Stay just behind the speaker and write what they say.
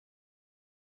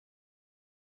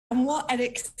And what an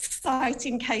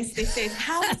exciting case this is.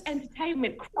 How has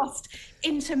entertainment crossed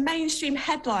into mainstream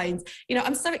headlines? You know,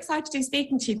 I'm so excited to be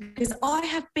speaking to you because I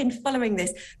have been following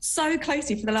this so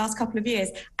closely for the last couple of years,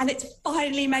 and it's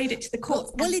finally made it to the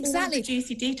courts. Well, exactly. All the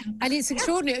juicy details. And it's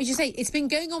extraordinary. As you say, it's been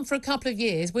going on for a couple of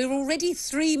years. We're already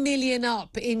 3 million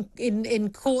up in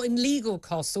court in legal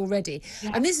costs already.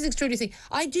 Yeah. And this is an extraordinary thing.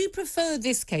 I do prefer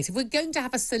this case. If we're going to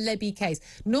have a celebi case,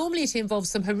 normally it involves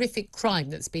some horrific crime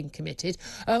that's been committed.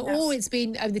 Or it's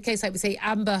been the case, like we say,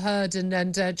 Amber Heard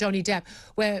and Johnny Depp,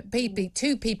 where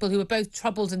two people who were both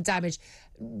troubled and damaged,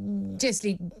 just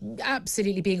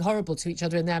absolutely being horrible to each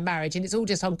other in their marriage, and it's all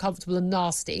just uncomfortable and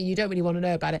nasty, and you don't really want to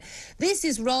know about it. This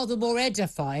is rather more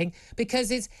edifying because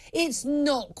it's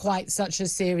not quite such a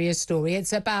serious story.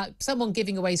 It's about someone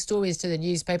giving away stories to the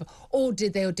newspaper, or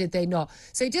did they not?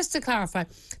 So just to clarify,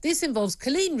 this involves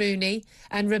Coleen Rooney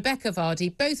and Rebekah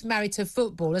Vardy, both married to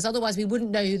footballers, otherwise we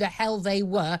wouldn't know who the hell they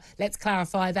were. Let's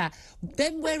clarify that.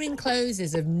 Them wearing clothes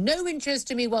is of no interest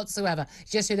to me whatsoever,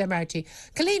 just who they're married to.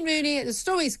 Coleen Rooney,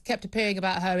 the stories kept appearing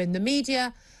about her in the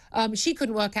media. She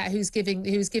couldn't work out who's giving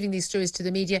these stories to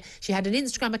the media. She had an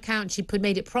Instagram account. She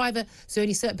made it private so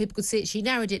only certain people could see it. She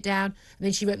narrowed it down, and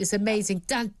then she wrote this amazing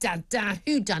dun dun dun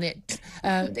who done it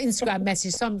Instagram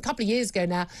message some couple of years ago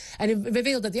now, and it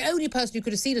revealed that the only person who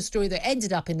could have seen a story that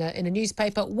ended up in a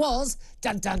newspaper was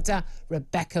dun dun dun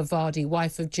Rebekah Vardy,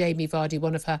 wife of Jamie Vardy,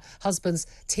 one of her husband's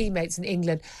teammates in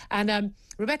England. And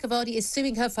Rebekah Vardy is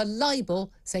suing her for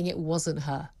libel, saying it wasn't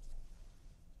her.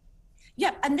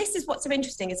 Yeah, and this is what's so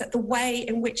interesting, is that the way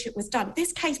in which it was done.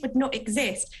 This case would not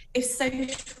exist if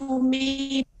social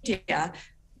media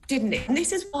didn't it? And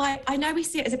this is why I know we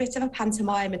see it as a bit of a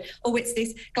pantomime, and it's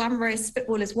these glamorous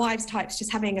footballers' wives types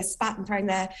just having a spat and throwing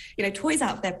their toys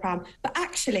out of their pram. But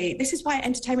actually, this is why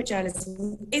entertainment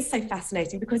journalism is so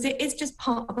fascinating, because it is just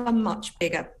part of a much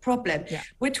bigger problem. Yeah.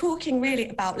 We're talking really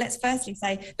about, let's firstly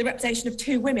say, the representation of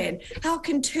two women. How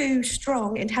can two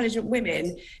strong, intelligent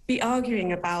women be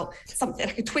arguing about something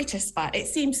like a Twitter spat? It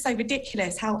seems so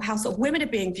ridiculous how sort of women are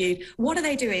being viewed. What are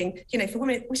they doing, for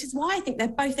women? Which is why I think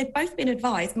they've both been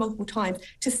advised multiple times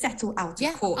to settle out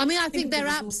of court. I mean, I think they're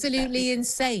absolutely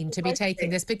insane to be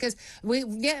taking this, because we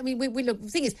look. The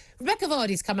thing is, Rebekah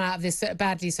Vardy's come out of this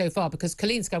badly so far, because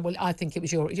Colleen's going, well, I think it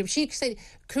was she said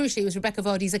crucially it was Rebekah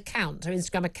Vardy's account, her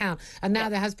Instagram account, and now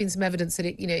there has been some evidence that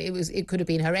it could have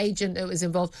been her agent that was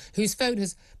involved, whose phone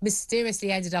has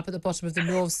mysteriously ended up at the bottom of the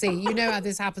North Sea. You know how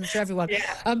this happens to everyone.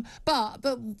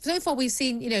 But so far we've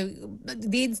seen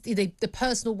the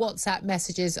personal WhatsApp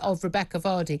messages of Rebekah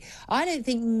Vardy. I don't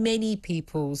think many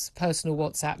people's personal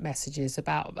WhatsApp messages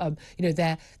about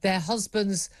their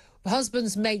husbands'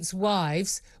 mates'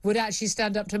 wives would actually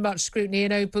stand up to much scrutiny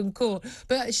in open court.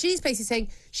 But she's basically saying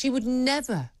she would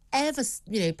never ever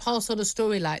pass on a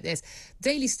story like this.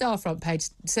 Daily Star front page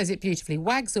says it beautifully.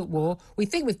 Wags at war. We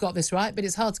think we've got this right, but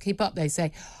it's hard to keep up, they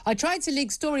say. I tried to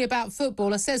leak story about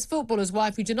footballer, says footballer's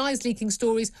wife, who denies leaking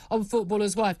stories on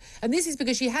footballer's wife. And this is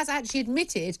because she has actually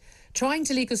admitted trying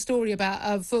to leak a story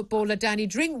about footballer Danny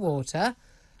Drinkwater,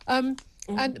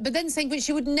 but then saying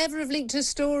she would never have leaked a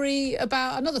story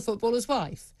about another footballer's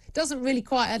wife. Doesn't really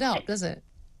quite add up, does it?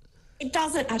 It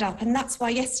doesn't add up, and that's why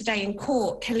yesterday in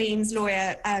court, Colleen's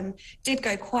lawyer did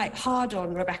go quite hard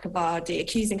on Rebekah Vardy,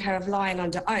 accusing her of lying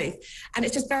under oath. And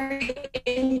it's just very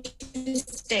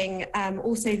interesting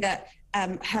also that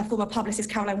her former publicist,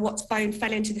 Caroline Watt's phone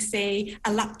fell into the sea,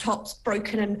 a laptop's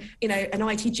broken, and, an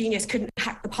IT genius couldn't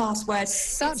hack the password.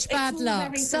 Such bad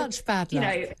luck. It's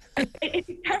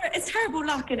terrible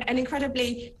luck and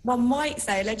incredibly, one might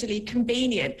say, allegedly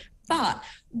convenient. But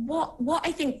what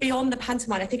I think beyond the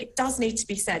pantomime, I think it does need to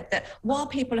be said that while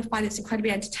people are finding this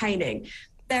incredibly entertaining,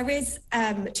 there is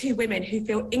two women who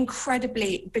feel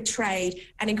incredibly betrayed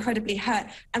and incredibly hurt.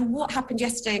 And what happened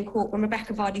yesterday in court when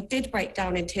Rebekah Vardy did break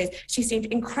down in tears, she seemed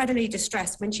incredibly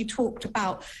distressed when she talked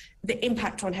about the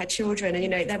impact on her children.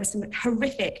 And, there were some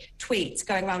horrific tweets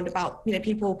going around about,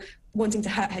 people wanting to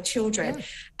hurt her children. Yeah.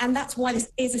 And that's why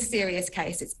this is a serious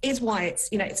case. It is why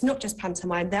it's not just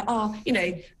pantomime. There are,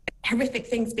 horrific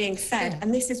things being said,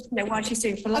 and this is why she's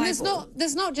suing for libel. And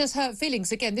there's not just hurt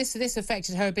feelings. Again, this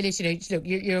affected her ability. Look,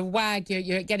 you're a wag.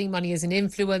 You're getting money as an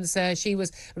influencer.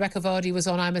 Rebekah Vardy was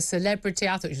on I'm a Celebrity.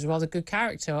 I thought she was a rather good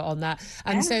character on that.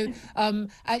 And so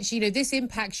actually, this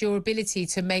impacts your ability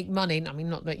to make money. I mean,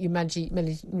 not that you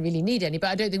really need any,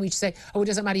 but I don't think we should say, it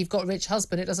doesn't matter. You've got a rich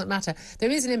husband. It doesn't matter. There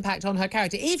is an impact on her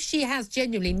character. If she has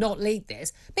genuinely not leaked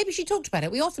this, maybe she talked about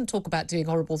it. We often talk about doing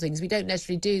horrible things. We don't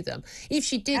necessarily do them. If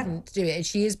she didn't didn't do it and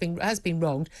she has been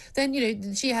wronged, then, you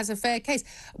know, she has a fair case.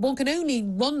 One can only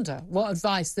wonder what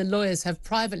advice the lawyers have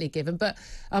privately given. But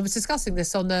I was discussing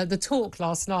this on the talk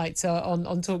last night on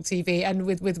talkTV and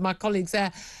with my colleagues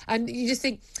there, and you just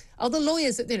think, are the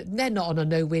lawyers, they're not on a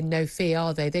no-win, no-fee,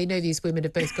 are they? They know these women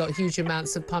have both got huge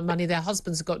amounts of money. Their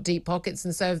husbands have got deep pockets,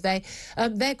 and so have they.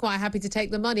 They're quite happy to take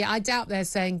the money. I doubt they're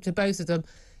saying to both of them,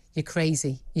 you're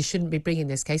crazy, you shouldn't be bringing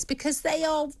this case, because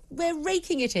we're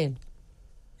raking it in.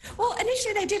 Well,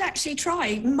 initially they did actually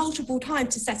try multiple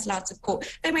times to settle out of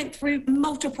court. They went through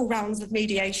multiple rounds of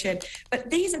mediation.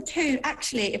 But these are two,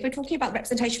 actually, if we're talking about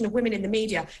representation of women in the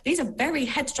media, these are very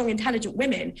headstrong, intelligent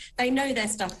women. They know their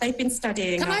stuff. They've been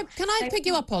studying. Can I pick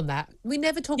you up on that? We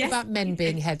never talk about men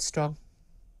being headstrong.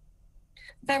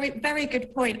 Very, very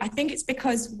good point. I think it's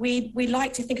because we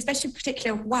like to think, especially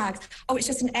particularly of wags, oh, it's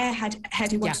just an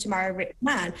airhead who wants to marry a rich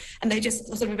man, and they just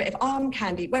sort of a bit of arm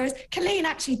candy. Whereas Coleen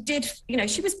actually did, you know,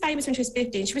 she was famous when she was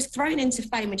 15. She was thrown into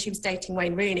fame when she was dating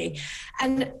Wayne Rooney.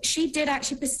 And she did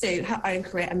actually pursue her own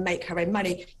career and make her own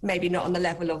money, maybe not on the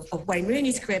level of Wayne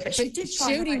Rooney's career, but she did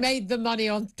try. She only made the money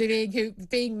on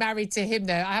being married to him,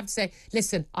 though. I have to say,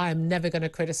 listen, I am never going to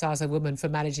criticise a woman for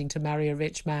managing to marry a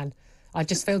rich man. I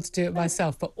just failed to do it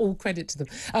myself, but all credit to them.